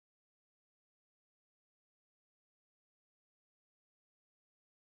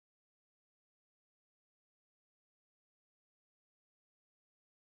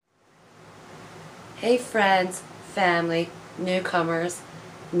Hey friends, family, newcomers,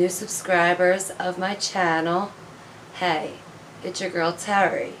 new subscribers of my channel. Hey, it's your girl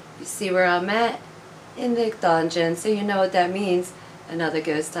Teri. You see where I'm at? In the dungeon, so you know what that means. Another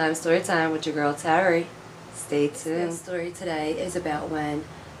ghost time, story time with your girl Teri. Stay tuned. The story today is about when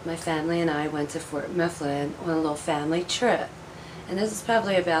my family and I went to Fort Mifflin on a little family trip. And this is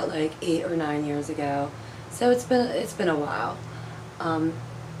probably about like 8 or 9 years ago. So it's been a while.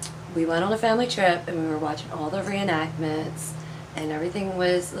 We went on a family trip and we were watching all the reenactments and everything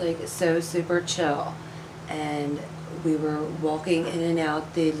was like so super chill, and we were walking in and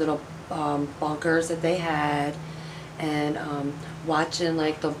out the little bunkers that they had, and watching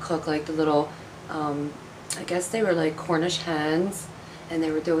like them cook like the little I guess they were like Cornish hens, and they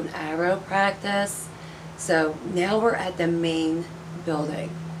were doing arrow practice. So now we're at the main building,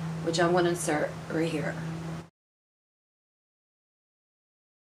 which I'm going to insert right here.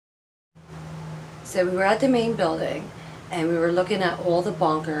 So we were at the main building and we were looking at all the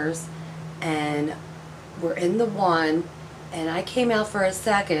bunkers, and we're in the one, and I came out for a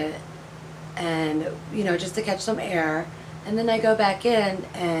second and just to catch some air, and then I go back in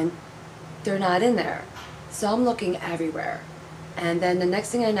and they're not in there. So I'm looking everywhere, and then the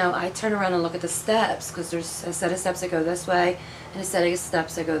next thing I know I turn around and look at the steps, because there's a set of steps that go this way and a set of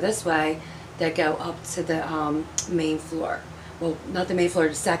steps that go this way that go up to the main floor. Well, not the main floor,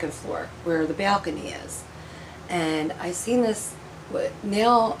 the second floor, where the balcony is. And I seen this,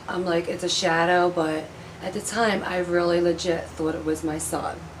 now I'm like, it's a shadow, but at the time I really legit thought it was my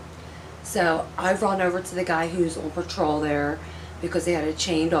son. So I run over to the guy who's on patrol there, because they had it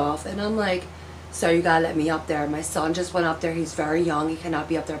chained off, and I'm like, so you gotta let me up there. My son just went up there, he's very young, he cannot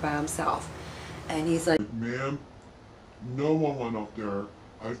be up there by himself. And he's like, ma'am, no one went up there.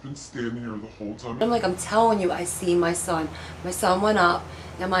 I've been standing here the whole time. I'm like, I'm telling you, I seen my son. My son went up.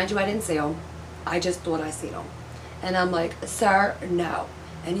 Now, mind you, I didn't see him. I just thought I seen him. And I'm like, sir, no.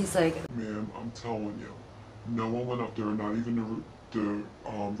 And he's like, ma'am, I'm telling you, no one went up there. Not even the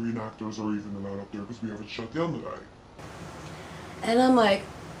reenactors are even allowed up there, because we have it shut down today. and I'm like,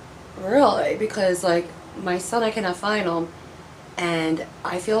 really? Because like, my son, I cannot find him, and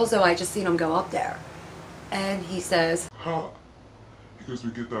I feel as though I just seen him go up there. And he says, Ha! Because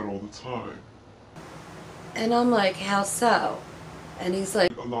we get that all the time. and I'm like, how so? And he's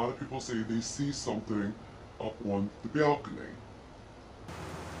like, A lot of people say they see something up on the balcony.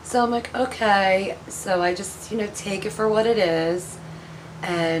 so I'm like, okay. So I just, take it for what it is.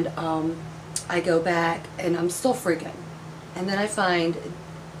 And I go back and I'm still freaking. And then I find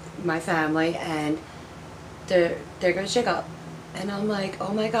my family and they're going to check up. And I'm like,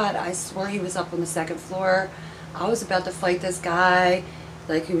 oh my God, I swear he was up on the second floor. I was about to fight this guy,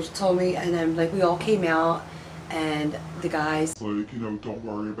 like he told me, and then like we all came out, and the guys, like, don't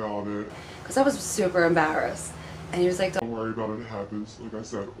worry about it. because I was super embarrassed, and he was like, Don't worry about it, it happens, like I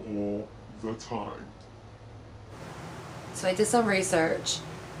said, all the time. So I did some research,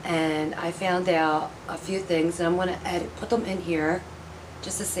 and I found out a few things, and I'm going to put them in here,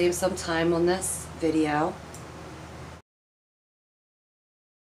 just to save some time on this video.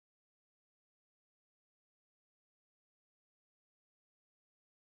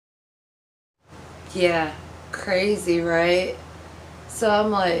 Yeah, crazy, right? So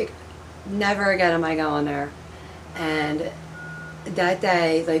I'm like, never again am I going there. And that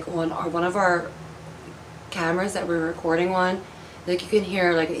day, like on one of our cameras that we're recording on, like you can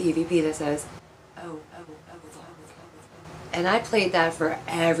hear like an EVP that says, oh. And I played that for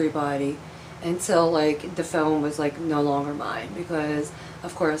everybody until like the phone was like no longer mine, because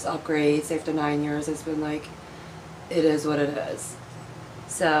of course upgrades after 9 years, it's been like, it is what it is.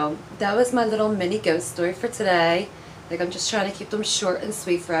 So that was my little mini ghost story for today. Like, I'm just trying to keep them short and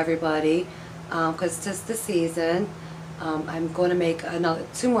sweet for everybody, because it's just the season. I'm going to make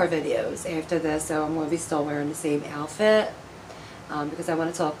 2 more videos after this, so I'm going to be still wearing the same outfit, because I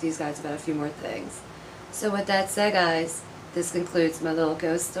want to talk to you guys about a few more things. So with that said, guys, this concludes my little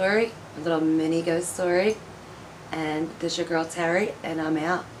ghost story, my little mini ghost story, and this is your girl Teri, and I'm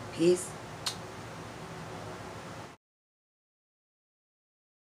out. Peace.